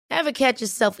Ever catch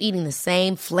yourself eating the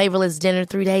same flavorless dinner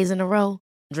 3 days in a row?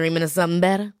 Dreaming of something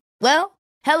better? Well,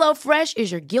 HelloFresh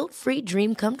is your guilt-free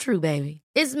dream come true, baby.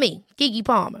 It's me, Keke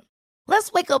Palmer.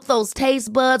 Let's wake up those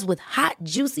taste buds with hot,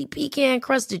 juicy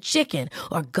pecan-crusted chicken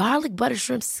or garlic butter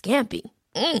shrimp scampi.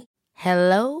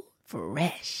 Hello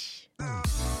Fresh.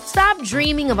 Stop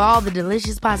dreaming of all the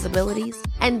delicious possibilities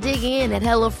and dig in at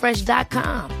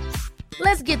HelloFresh.com.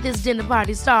 Let's get this dinner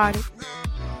party started.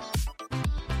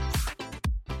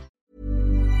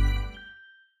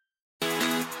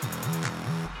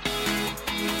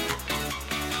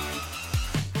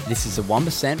 This is a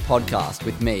 1% podcast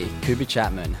with me, Cooper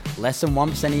Chapman. Less than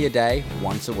 1% of your day,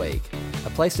 once a week. A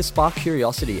place to spark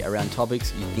curiosity around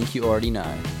topics you think you already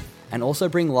know. And also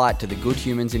bring light to the good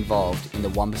humans involved in the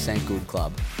 1% Good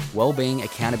Club. Wellbeing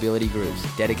accountability groups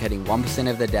dedicating 1%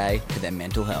 of their day to their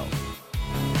mental health.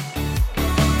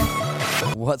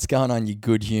 What's going on, you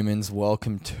good humans?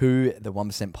 Welcome to the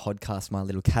 1% podcast, my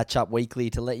little catch-up weekly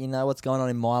to let you know what's going on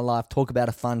in my life, talk about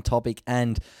a fun topic,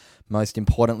 and most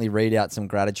importantly, read out some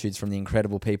gratitudes from the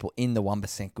incredible people in the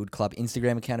 1% Good Club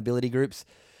Instagram accountability groups,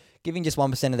 giving just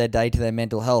 1% of their day to their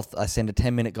mental health. I send a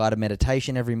 10-minute guided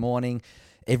meditation every morning.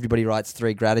 Everybody writes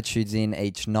 3 gratitudes in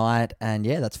each night. And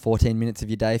yeah, that's 14 minutes of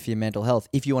your day for your mental health.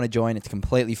 If you want to join, it's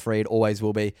completely free. It always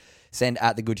will be. Send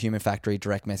at the Good Human Factory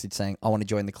direct message saying, I want to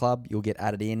join the club. You'll get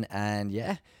added in and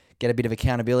yeah, get a bit of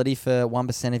accountability for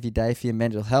 1% of your day for your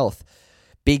mental health.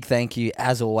 Big thank you,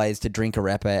 as always, to Drink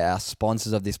Arepa, our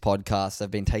sponsors of this podcast.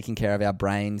 They've been taking care of our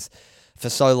brains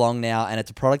for so long now, and it's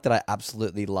a product that I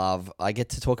absolutely love. I get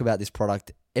to talk about this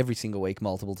product every single week,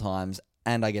 multiple times,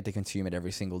 and I get to consume it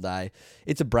every single day.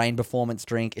 It's a brain performance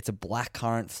drink. It's a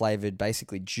blackcurrant flavored,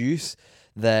 basically juice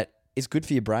that is good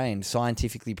for your brain,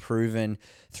 scientifically proven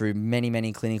through many,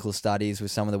 many clinical studies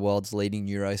with some of the world's leading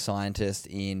neuroscientists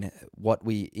in what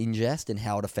we ingest and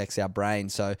how it affects our brain.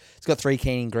 So it's got 3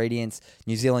 key ingredients: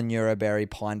 New Zealand neuroberry,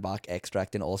 pine bark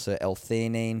extract, and also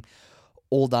L-theanine,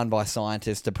 all done by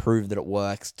scientists to prove that it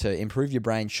works to improve your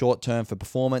brain short-term for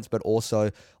performance, but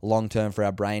also long-term for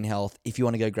our brain health. If you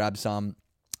want to go grab some,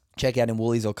 check out in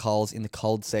Woolies or Coles in the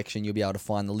cold section. You'll be able to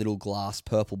find the little glass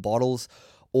purple bottles,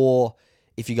 or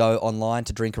if you go online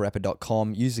to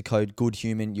drinkarepa.com, use the code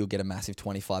GOODHUMAN, you'll get a massive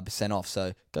 25% off.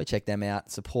 So go check them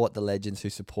out. Support the legends who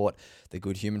support the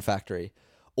Good Human Factory.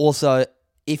 Also,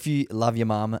 if you love your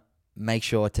mum, make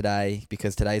sure today,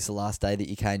 because today's the last day that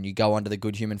you go onto the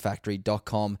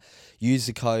goodhumanfactory.com, use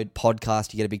the code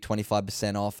podcast, you get a big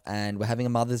 25% off, and we're having a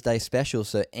Mother's Day special.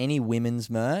 So any women's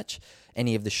merch,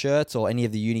 any of the shirts or any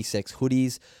of the unisex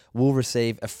hoodies will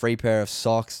receive a free pair of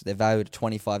socks. They're valued at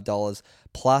 $25.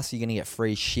 Plus, you're going to get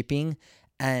free shipping,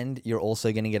 and you're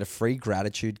also going to get a free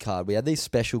gratitude card. We have these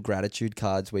special gratitude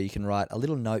cards where you can write a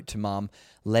little note to mum,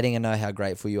 letting her know how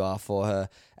grateful you are for her.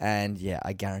 And yeah,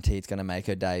 I guarantee it's going to make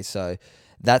her day. So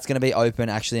that's going to be open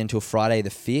actually until Friday the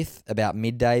 5th, about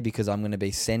midday, because I'm going to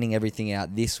be sending everything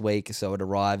out this week. So it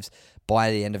arrives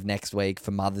by the end of next week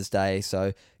for Mother's Day.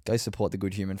 So go support the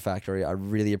Good Human Factory. I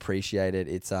really appreciate it.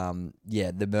 It's,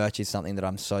 the merch is something that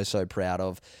I'm so proud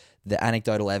of. The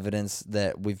anecdotal evidence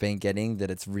that we've been getting that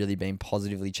it's really been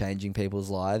positively changing people's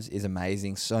lives is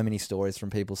amazing. So many stories from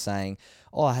people saying,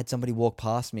 oh, I had somebody walk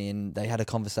past me and they had a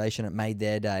conversation, it made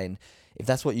their day. And if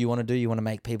that's what you want to do, you want to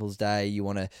make people's day, you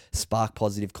want to spark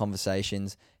positive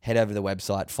conversations, head over to the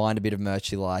website, find a bit of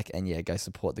merch you like, and yeah, go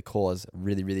support the cause.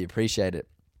 Really appreciate it.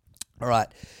 All right,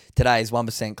 today's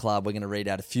 1% Club, we're going to read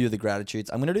out a few of the gratitudes.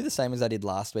 I'm going to do the same as I did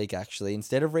last week, actually.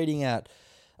 Instead of reading out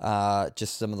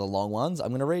just some of the long ones, I'm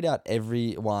going to read out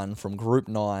every one from Group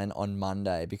 9 on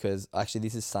Monday, because actually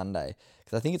this is Sunday,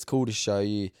 because I think it's cool to show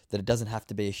you that it doesn't have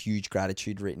to be a huge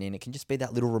gratitude written in. It can just be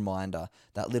that little reminder,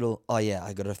 that little, oh yeah,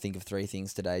 I got to think of 3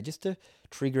 things today, just to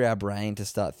trigger our brain to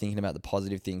start thinking about the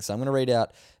positive things. So I'm going to read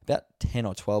out about 10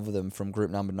 or 12 of them from Group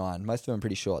number 9. Most of them are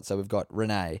pretty short. So we've got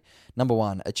Renee, number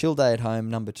 1, a chill day at home,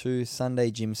 number 2,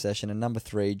 Sunday gym session, and number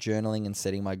 3, journaling and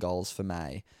setting my goals for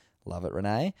May. Love it,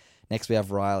 Renee. Next we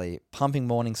have Riley, pumping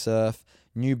morning surf,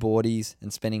 new boardies,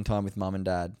 and spending time with mum and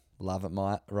dad. Love it,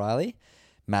 Riley.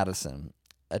 Madison,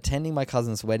 attending my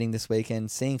cousin's wedding this weekend,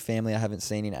 seeing family I haven't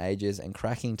seen in ages, and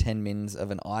cracking 10 minutes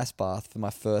of an ice bath for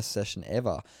my first session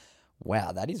ever.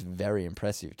 Wow, that is very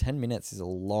impressive. 10 minutes is a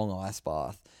long ice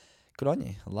bath. Good on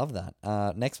you. I love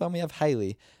that. Next one we have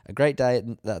Haley, a great day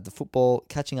at the football,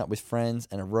 catching up with friends,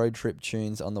 and a road trip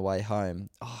tunes on the way home.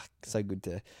 Oh, so good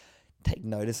to take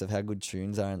notice of how good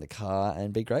tunes are in the car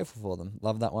and be grateful for them.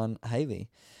 Love that one, Haley.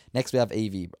 Next we have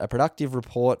Evie, a productive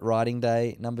report writing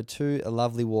day. Number 2, a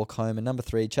lovely walk home. And number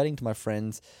 3, chatting to my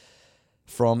friends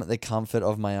from the comfort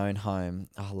of my own home.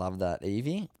 Oh, I love that,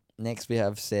 Evie. Next we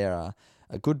have Sarah,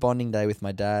 a good bonding day with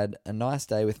my dad, a nice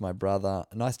day with my brother,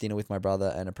 a nice dinner with my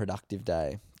brother, and a productive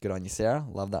day. Good on you, Sarah.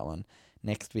 Love that one.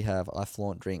 Next, we have I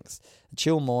flaunt drinks. A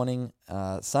chill morning,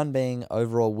 son being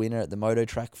overall winner at the moto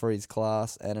track for his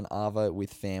class, and an arvo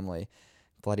with family.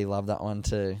 Bloody love that one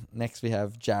too. Next, we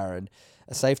have Jared.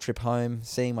 A safe trip home,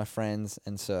 seeing my friends,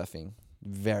 and surfing.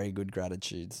 Very good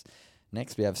gratitudes.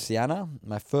 Next, we have Sienna.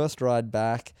 My first ride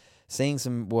back, seeing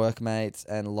some workmates,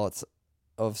 and lots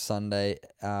of Sunday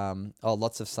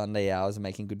hours and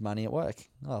making good money at work.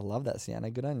 Oh, I love that, Sienna.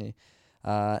 Good on you.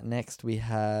 Next, we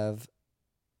have...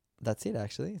 That's it,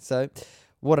 actually. So,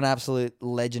 what an absolute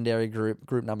legendary group.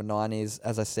 Group number 9 is,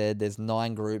 as I said, there's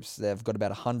 9 groups. They've got about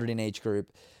 100 in each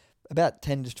group. About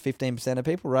 10 to 15% of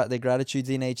people write their gratitudes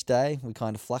in each day. We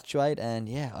kind of fluctuate. And,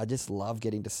 yeah, I just love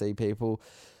getting to see people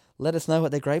let us know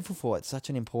what they're grateful for. It's such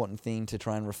an important thing to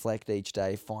try and reflect each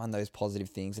day, find those positive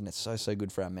things, and it's so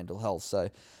good for our mental health.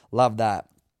 So, love that.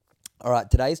 All right,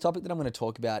 today's topic that I'm going to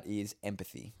talk about is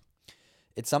empathy.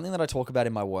 It's something that I talk about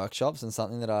in my workshops and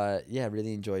something that I,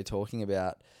 really enjoy talking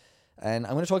about. And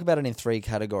I'm going to talk about it in 3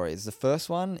 categories. The first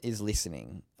one is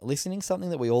listening. Listening is something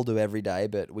that we all do every day,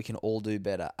 but we can all do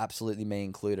better, absolutely me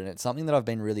included. And it's something that I've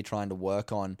been really trying to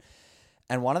work on.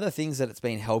 And one of the things that it's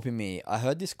been helping me, I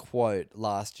heard this quote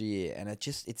last year, and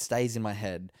it stays in my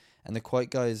head. And the quote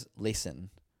goes, listen,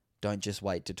 don't just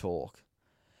wait to talk.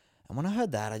 And when I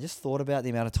heard that, I just thought about the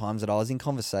amount of times that I was in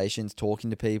conversations talking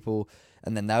to people,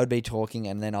 and then they would be talking,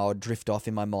 and then I would drift off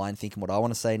in my mind thinking what I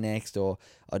want to say next, or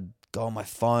I'd go on my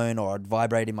phone, or I'd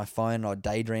vibrate in my phone, or I'd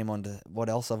daydream on to what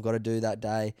else I've got to do that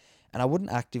day. And I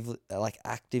wouldn't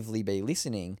actively be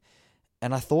listening.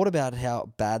 And I thought about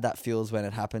how bad that feels when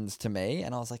it happens to me.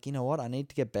 And I was like, you know what? I need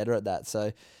to get better at that.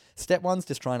 So step 1's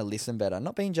just trying to listen better.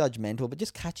 Not being judgmental, but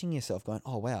just catching yourself going,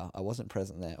 oh, wow, I wasn't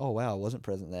present there. Oh, wow, I wasn't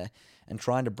present there. And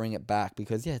trying to bring it back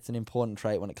because, it's an important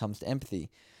trait when it comes to empathy.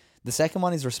 The second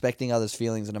one is respecting others'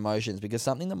 feelings and emotions, because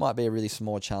something that might be a really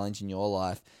small challenge in your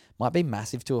life might be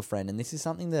massive to a friend. And this is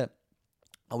something that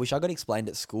I wish I got explained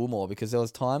at school more, because there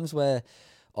was times where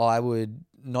I would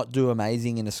not do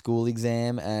amazing in a school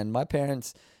exam, and my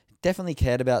parents definitely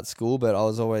cared about school, but I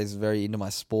was always very into my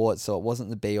sport, so it wasn't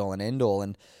the be-all and end-all.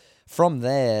 And from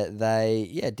there,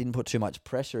 they didn't put too much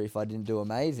pressure if I didn't do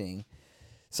amazing.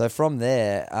 So from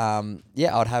there,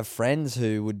 I'd have friends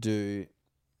who would do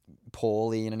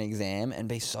poorly in an exam and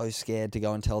be so scared to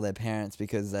go and tell their parents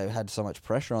because they had so much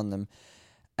pressure on them.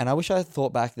 And I wish I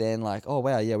thought back then, like, oh,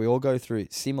 wow, we all go through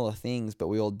similar things, but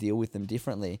we all deal with them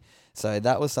differently. So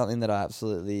that was something that I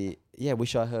absolutely,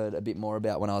 wish I heard a bit more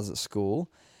about when I was at school.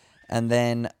 And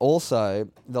then also,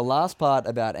 the last part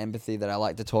about empathy that I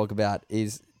like to talk about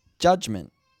is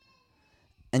judgment.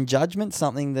 And judgment's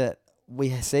something that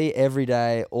we see every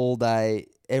day, all day,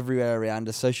 everywhere around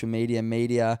us, social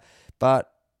media. But,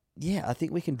 I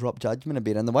think we can drop judgment a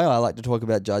bit. And the way I like to talk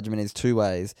about judgment is 2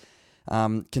 ways.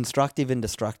 Constructive and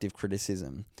destructive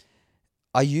criticism.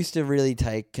 I used to really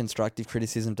take constructive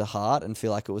criticism to heart and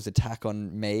feel like it was an attack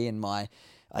on me and my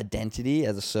identity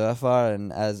as a surfer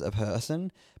and as a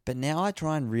person. But now I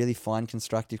try and really find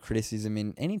constructive criticism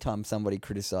in any time somebody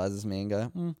criticizes me and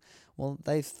go, well,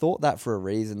 they've thought that for a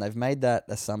reason. They've made that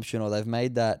assumption or they've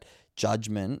made that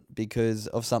judgment because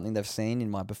of something they've seen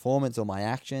in my performance or my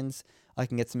actions. I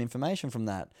can get some information from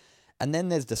that. And then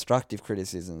there's destructive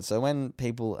criticism. So when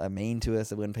people are mean to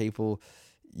us, or when people,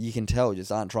 you can tell,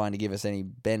 just aren't trying to give us any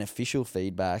beneficial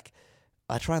feedback,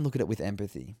 I try and look at it with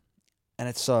empathy. And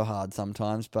it's so hard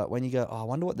sometimes, but when you go, I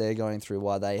wonder what they're going through,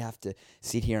 why they have to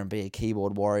sit here and be a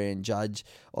keyboard warrior and judge,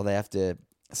 or they have to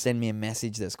send me a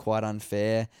message that's quite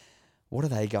unfair. What are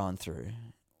they going through?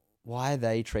 Why are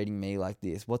they treating me like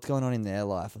this? What's going on in their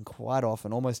life? And quite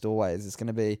often, almost always, it's going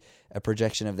to be a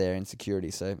projection of their insecurity.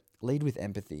 So lead with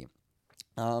empathy.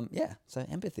 So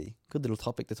empathy, good little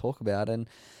topic to talk about, and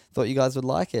thought you guys would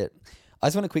like it. I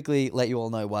just want to quickly let you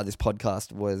all know why this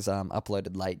podcast was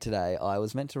uploaded late today. I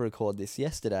was meant to record this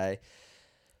yesterday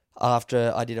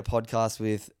after I did a podcast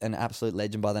with an absolute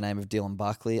legend by the name of Dylan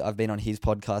Buckley. I've been on his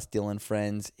podcast, Dylan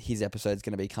Friends. His episode's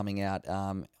going to be coming out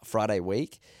Friday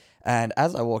week. And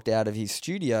as I walked out of his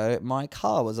studio, my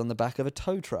car was on the back of a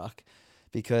tow truck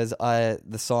because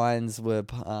the signs were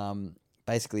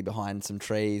basically behind some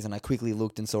trees, and I quickly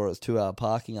looked and saw it was 2-hour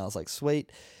parking. I was like,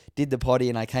 sweet. Did the potty,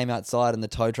 and I came outside, and the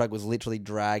tow truck was literally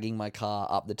dragging my car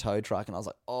up the tow truck, and I was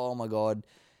like, oh my God,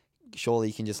 surely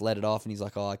you can just let it off. And he's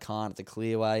like, oh, I can't, it's a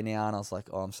clearway now. And I was like,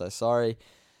 oh, I'm so sorry.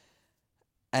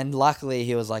 And luckily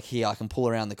he was like, here, I can pull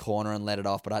around the corner and let it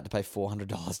off, but I had to pay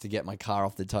 $400 to get my car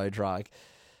off the tow truck.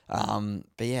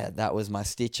 But yeah, that was my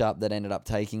stitch up that ended up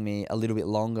taking me a little bit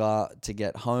longer to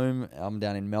get home. I'm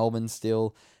down in Melbourne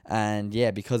still. And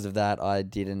yeah, because of that, I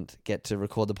didn't get to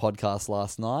record the podcast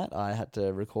last night. I had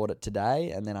to record it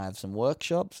today, and then I have some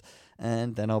workshops,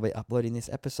 and then I'll be uploading this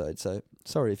episode. So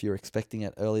sorry if you're expecting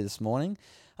it early this morning.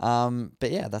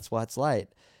 But yeah, that's why it's late.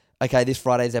 Okay, this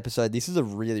Friday's episode, this is a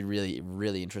really, really,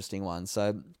 really interesting one.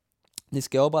 So this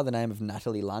girl by the name of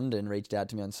Natalie London reached out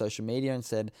to me on social media and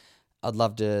said, I'd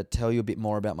love to tell you a bit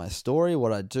more about my story,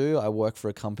 what I do. I work for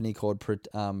a company called,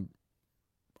 I'm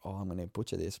going to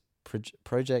butcher this,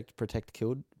 Project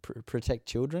Protect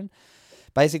Children.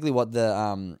 Basically what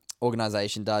the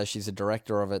organization does, she's a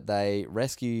director of it, they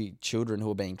rescue children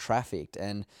who are being trafficked.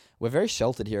 And we're very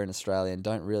sheltered here in Australia and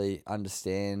don't really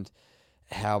understand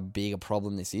how big a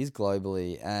problem this is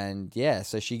globally. And yeah,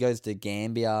 so she goes to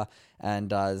Gambia and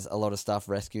does a lot of stuff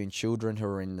rescuing children who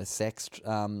are in the sex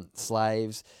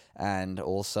slaves. And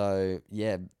also,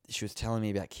 yeah, she was telling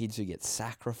me about kids who get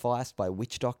sacrificed by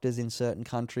witch doctors in certain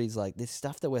countries, like this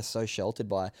stuff that we're so sheltered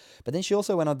by. But then she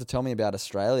also went on to tell me about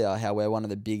Australia, how we're one of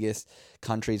the biggest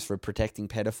countries for protecting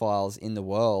pedophiles in the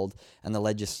world, and the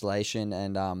legislation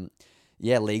and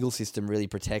legal system really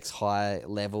protects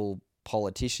high-level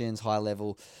politicians,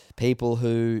 high-level people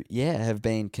who, have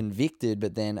been convicted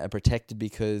but then are protected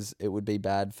because it would be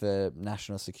bad for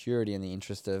national security in the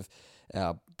interest of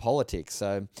politics.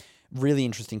 So really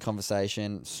interesting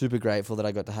conversation. Super grateful that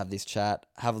I got to have this chat.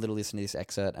 Have a little listen to this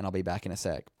excerpt and I'll be back in a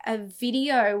sec. A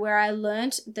video where I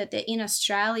learnt that in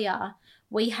Australia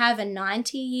we have a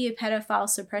 90-year pedophile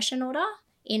suppression order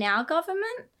in our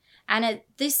government. And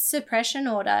this suppression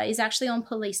order is actually on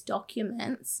police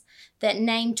documents that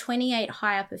name 28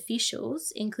 high-up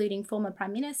officials, including former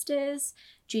prime ministers,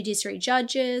 judiciary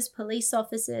judges, police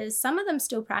officers, some of them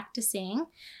still practicing.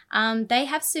 They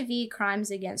have severe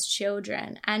crimes against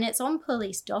children, and it's on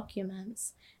police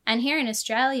documents. And here in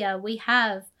Australia, we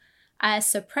have a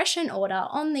suppression order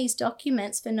on these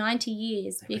documents for 90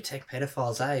 years. They protect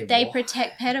pedophiles, eh? They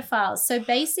protect pedophiles. So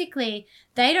basically,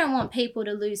 they don't want people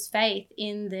to lose faith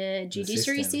in the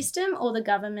judiciary system or the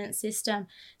government system.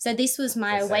 So this was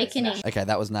my awakening. Okay,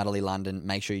 that was Natalie London.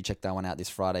 Make sure you check that one out this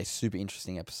Friday. Super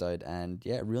interesting episode. And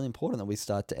yeah, really important that we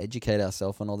start to educate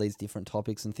ourselves on all these different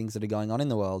topics and things that are going on in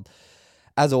the world.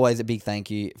 As always, a big thank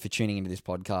you for tuning into this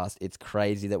podcast. It's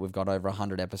crazy that we've got over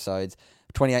 100 episodes.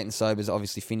 28 and Sober is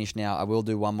obviously finished now. I will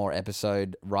do one more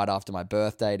episode right after my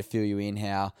birthday to fill you in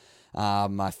how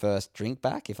my first drink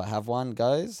back, if I have one,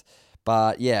 goes.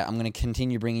 But yeah, I'm going to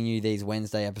continue bringing you these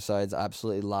Wednesday episodes. I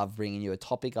absolutely love bringing you a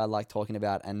topic I like talking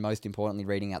about, and most importantly,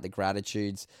 reading out the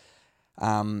gratitudes.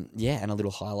 And a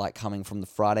little highlight coming from the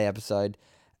Friday episode.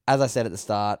 As I said at the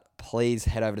start, please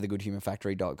head over to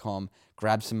thegoodhumanfactory.com,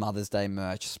 grab some Mother's Day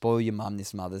merch, spoil your mum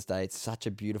this Mother's Day. It's such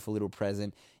a beautiful little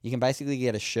present. You can basically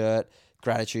get a shirt,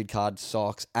 gratitude card,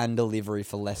 socks, and delivery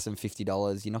for less than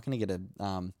 $50. You're not going to get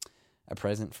a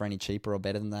present for any cheaper or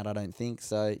better than that, I don't think.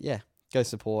 So yeah, go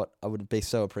support. I would be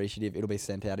so appreciative. It'll be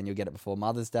sent out and you'll get it before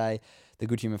Mother's Day.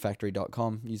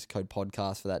 Thegoodhumanfactory.com. Use the code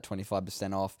podcast for that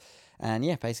 25% off. And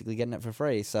yeah, basically getting it for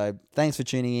free. So thanks for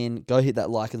tuning in. Go hit that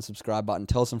like and subscribe button.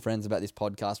 Tell some friends about this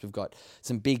podcast. We've got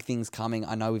some big things coming.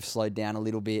 I know we've slowed down a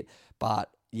little bit, but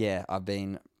yeah, I've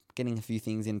been getting a few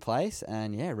things in place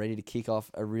and yeah, ready to kick off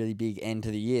a really big end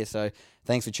to the year. So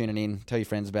thanks for tuning in. Tell your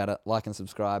friends about it. Like and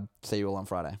subscribe. See you all on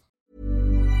Friday.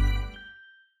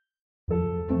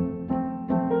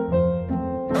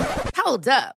 Hold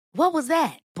up. What was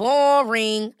that?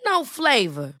 Boring. No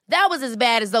flavor. That was as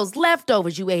bad as those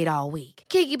leftovers you ate all week.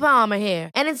 Keke Palmer here.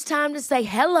 And it's time to say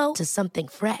hello to something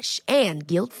fresh and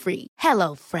guilt-free.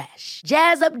 Hello Fresh.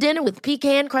 Jazz up dinner with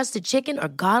pecan-crusted chicken or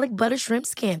garlic butter shrimp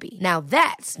scampi. Now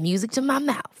that's music to my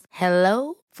mouth.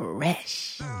 Hello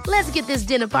Fresh. Let's get this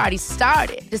dinner party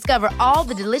started. Discover all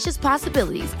the delicious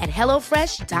possibilities at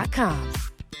HelloFresh.com.